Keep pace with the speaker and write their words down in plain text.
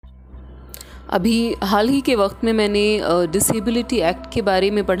अभी हाल ही के वक्त में मैंने डिसेबिलिटी एक्ट के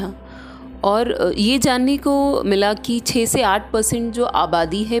बारे में पढ़ा और ये जानने को मिला कि 6 से 8% जो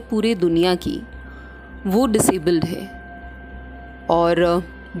आबादी है पूरे दुनिया की वो डिसेबल्ड है। और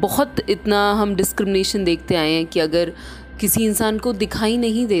बहुत इतना हम डिस्क्रिमिनेशन देखते आए हैं कि अगर किसी इंसान को दिखाई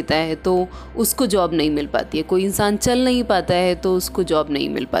नहीं देता है तो उसको जॉब नहीं मिल पाती है, कोई इंसान चल नहीं पाता है तो उसको जॉब नहीं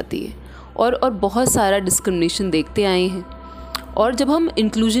मिल पाती है, और बहुत सारा डिस्क्रिमिनेशन देखते आए हैं। और जब हम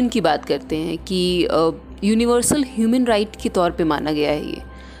इंक्लूजन की बात करते हैं कि यूनिवर्सल ह्यूमन राइट के तौर पे माना गया है ये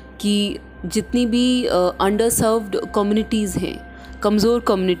कि जितनी भी अंडर सर्व्ड कम्युनिटीज़ हैं, कमज़ोर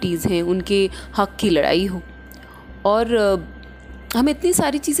कम्युनिटीज़ हैं, उनके हक़ की लड़ाई हो। और हम इतनी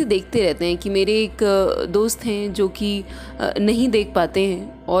सारी चीज़ें देखते रहते हैं कि मेरे एक दोस्त हैं जो कि नहीं देख पाते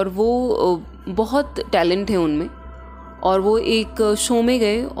हैं और वो बहुत टैलेंट है उनमें, और वो एक शो में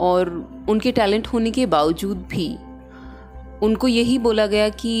गए और उनके टैलेंट होने के बावजूद भी उनको यही बोला गया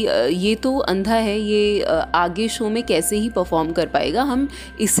कि ये तो अंधा है, ये आगे शो में कैसे ही परफॉर्म कर पाएगा, हम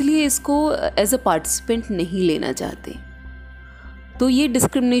इसलिए इसको एज अ पार्टिसिपेंट नहीं लेना चाहते। तो ये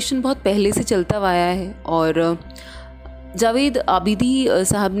डिस्क्रिमिनेशन बहुत पहले से चलता आया है और जावेद आबिदी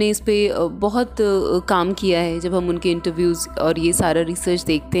साहब ने इस पे बहुत काम किया है। जब हम उनके इंटरव्यूज़ और ये सारा रिसर्च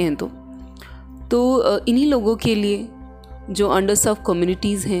देखते हैं तो इन्हीं लोगों के लिए जो अंडर सर्व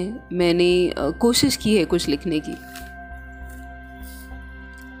कम्युनिटीज़ हैं, मैंने कोशिश की है कुछ लिखने की।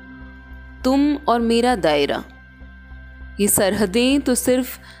 तुम और मेरा दायरा, ये सरहदें तो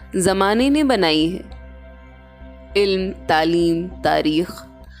सिर्फ ज़माने ने बनाई है। इल्म, तालीम, तारीख़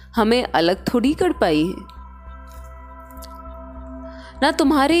हमें अलग थोड़ी कर पाई है। ना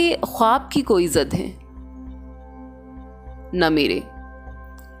तुम्हारे ख्वाब की कोई ज़द है न मेरे,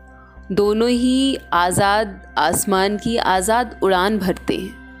 दोनों ही आज़ाद आसमान की आज़ाद उड़ान भरते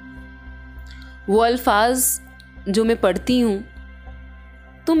हैं। वो अल्फाज जो मैं पढ़ती हूँ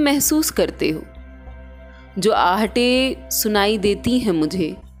तुम महसूस करते हो, जो आहटें सुनाई देती हैं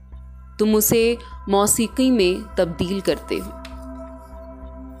मुझे तुम उसे मौसीकी में तब्दील करते हो।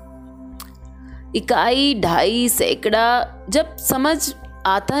 इकाई, ढाई, सैकड़ा जब समझ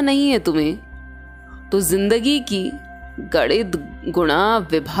आता नहीं है तुम्हें तो जिंदगी की गणित, गुणा,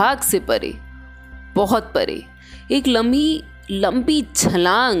 विभाग से परे, बहुत परे एक लंबी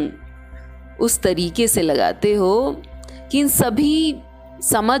छलांग उस तरीके से लगाते हो कि इन सभी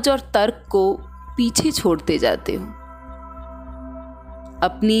समझ और तर्क को पीछे छोड़ते जाते हो,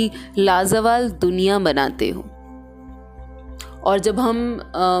 अपनी लाजवाल दुनिया बनाते हो। और जब हम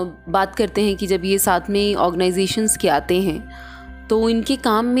बात करते हैं कि जब ये साथ में ऑर्गेनाइजेशंस के आते हैं तो इनके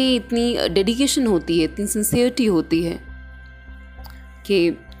काम में इतनी डेडिकेशन होती है, इतनी सिंसियरिटी होती है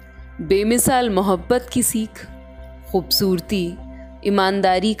कि बेमिसाल मोहब्बत की सीख, खूबसूरती,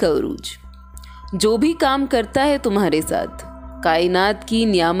 ईमानदारी का उरूज, जो भी काम करता है तुम्हारे साथ कायनात की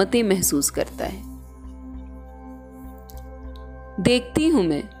नियामतें महसूस करता है। देखती हूँ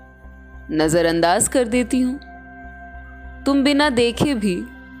मैं, नज़रअंदाज कर देती हूँ, तुम बिना देखे भी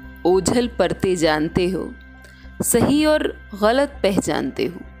ओझल परते जानते हो, सही और गलत पहचानते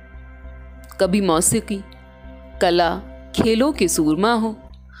हो। कभी मौसीकी, कला, खेलों के सूरमा हो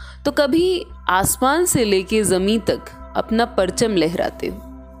तो कभी आसमान से लेके ज़मीन तक अपना परचम लहराते हो।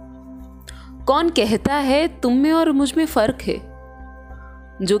 कौन कहता है तुम में और मुझ में फ़र्क है?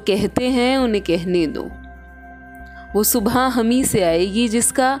 जो कहते हैं उन्हें कहने दो, वो सुबह हम ही से आएगी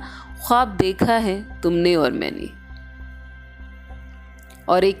जिसका ख्वाब देखा है तुमने और मैंने।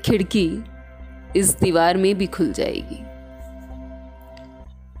 और एक खिड़की इस दीवार में भी खुल जाएगी।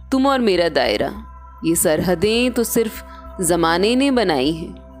 तुम और मेरा दायरा, ये सरहदें तो सिर्फ ज़माने ने बनाई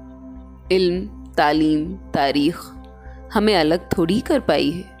हैं। इल्म, तालीम, तारीख़ हमें अलग थोड़ी कर पाई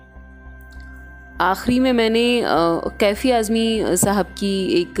है। आखिरी में मैंने कैफ़ी आज़मी साहब की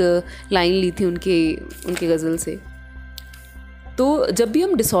एक लाइन ली थी उनके गज़ल से। तो जब भी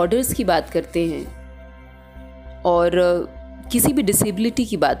हम डिसऑर्डर्स की बात करते हैं और किसी भी डिसेबिलिटी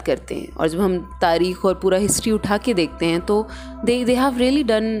की बात करते हैं और जब हम तारीख़ और पूरा हिस्ट्री उठा के देखते हैं तो they have really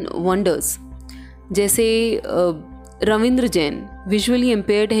done wonders. जैसे रविंद्र जैन विजुअली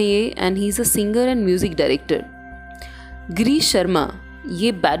इम्पेयर्ड है ये, and he is a singer and music director. Girish Sharma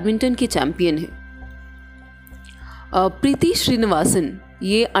ये बैडमिंटन के चैम्पियन हैं। प्रीति श्रीनिवासन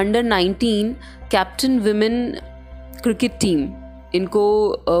ये under 19 captain women cricket team, इनको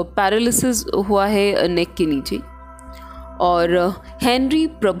पैरालिसिस हुआ है नेक के नीचे। और हेनरी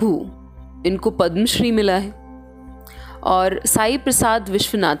प्रभु, इनको पद्मश्री मिला है। और Sai Prasad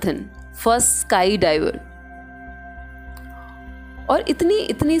Vishwanathan first sky diver. और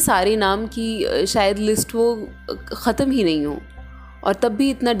इतने सारे नाम की शायद लिस्ट वो ख़त्म ही नहीं हो, और तब भी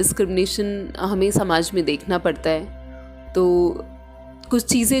इतना डिस्क्रिमिनेशन हमें समाज में देखना पड़ता है। तो कुछ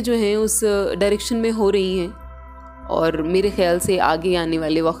चीज़ें जो हैं उस डायरेक्शन में हो रही हैं और मेरे ख्याल से आगे आने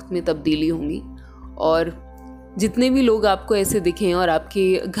वाले वक्त में तब्दीली होंगी। और जितने भी लोग आपको ऐसे दिखें और आपके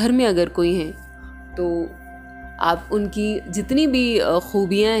घर में अगर कोई हैं तो आप उनकी जितनी भी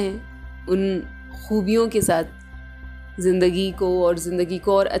खूबियाँ हैं उन खूबियों के साथ ज़िंदगी को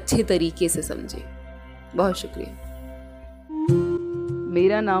और अच्छे तरीके से समझें। बहुत शुक्रिया।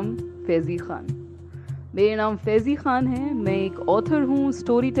 मेरा नाम फैज़ी ख़ान। मेरा नाम फैज़ी ख़ान है। मैं एक ऑथर हूँ,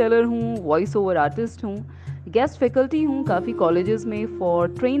 स्टोरी टेलर हूँ, वॉइस ओवर आर्टिस्ट हूँ, गेस्ट फैकल्टी हूँ काफ़ी कॉलेजेस में for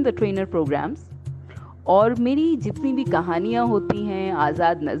train the trainer programmes. और मेरी जितनी भी कहानियाँ होती हैं,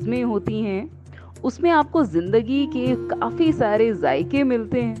 आज़ाद नज़में होती हैं, उसमें आपको ज़िंदगी के काफ़ी सारे जायके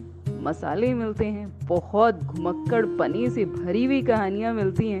मिलते हैं, मसाले मिलते हैं, बहुत घुमक्कड़ पने से भरी हुई कहानियाँ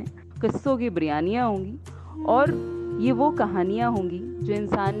मिलती हैं, किस्सों की बिरयानियाँ होंगी। और ये वो कहानियाँ होंगी जो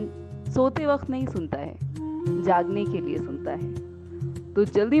इंसान सोते वक्त नहीं सुनता है, जागने के लिए सुनता है। तो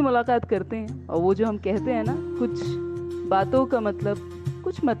जल्दी मुलाकात करते हैं। और वो जो हम कहते हैं ना, कुछ बातों का मतलब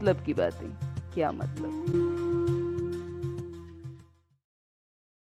कुछ मतलब की बातें, क्या मतलब।